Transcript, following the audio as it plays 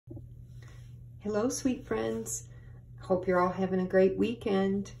Hello, sweet friends. Hope you're all having a great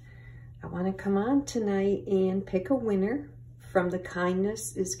weekend. I want to come on tonight and pick a winner from the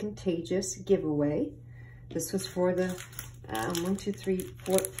Kindness is Contagious giveaway. This was for the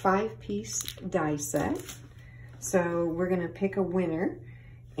 5-piece die set. So we're going to pick a winner,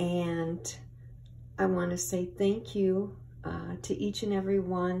 and I want to say thank you to each and every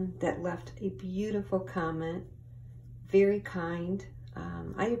one that left a beautiful comment. Very kind.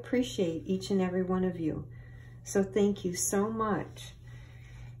 I appreciate each and every one of you. So thank you so much.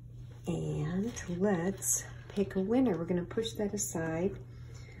 And let's pick a winner. We're going to push that aside.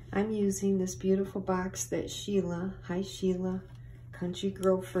 I'm using this beautiful box that Sheila, hi Sheila, Country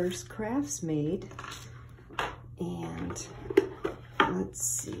Grow First Crafts made. And let's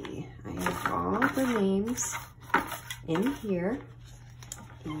see, I have all the names in here.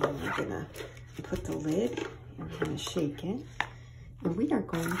 And we're going to put the lid and we're going to shake it. And we are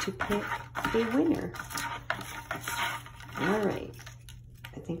going to pick a winner. All right.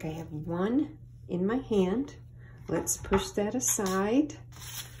 I think I have one in my hand. Let's push that aside.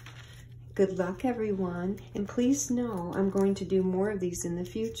 Good luck, everyone. And please know I'm going to do more of these in the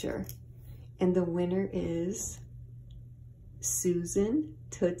future. And the winner is Susan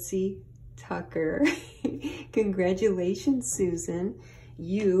Tootsie Tucker. Congratulations, Susan.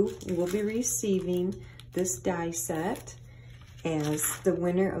 You will be receiving this die set as the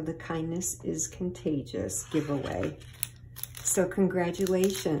winner of the Kindness is Contagious giveaway. So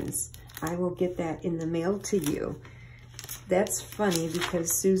congratulations. I will get that in the mail to you. That's funny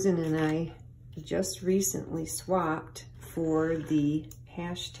because Susan and I just recently swapped for the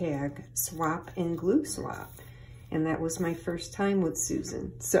hashtag swap and glue swap. And that was my first time with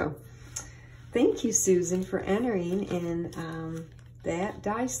Susan. So thank you, Susan, for entering, and that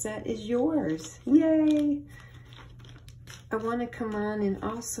die set is yours. Yay! I want to come on and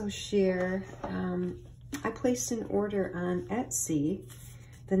also share, I placed an order on Etsy.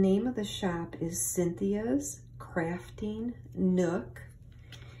 The name of the shop is Cynthia's Crafting Nook.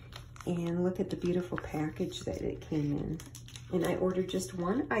 And look at the beautiful package that it came in. And I ordered just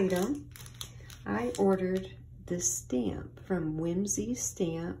one item. I ordered this stamp from Whimsy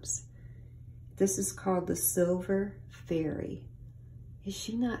Stamps. This is called the Silver Fairy. Is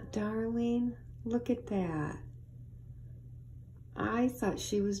she not darling? Look at that. I thought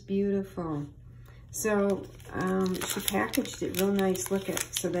she was beautiful. So she packaged it real nice, look at,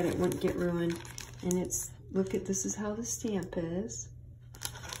 so that it wouldn't get ruined. And it's, look at, this is how the stamp is.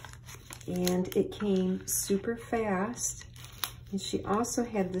 And it came super fast. And she also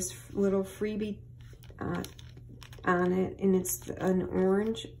had this little freebie on it, and it's an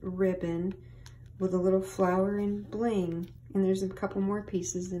orange ribbon with a little flower and bling. And there's a couple more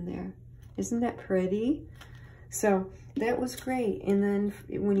pieces in there. Isn't that pretty? So that was great. And then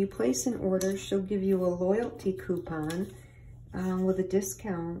when you place an order, she'll give you a loyalty coupon with a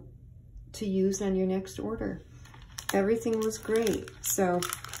discount to use on your next order. Everything was great. So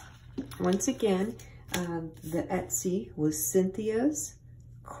once again, the Etsy was Cynthia's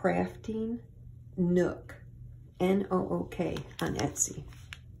Crafting Nook, N-O-O-K on Etsy.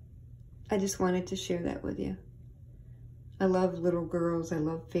 I just wanted to share that with you. I love little girls. I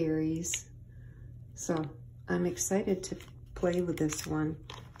love fairies. So I'm excited to play with this one.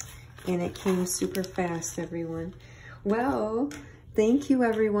 And it came super fast, everyone. Well, thank you,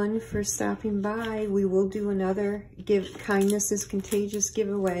 everyone, for stopping by. We will do another Kindness is Contagious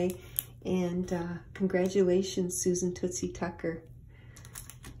giveaway. And congratulations, Susan Tootsie Tucker.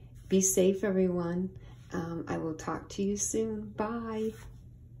 Be safe, everyone. I will talk to you soon. Bye.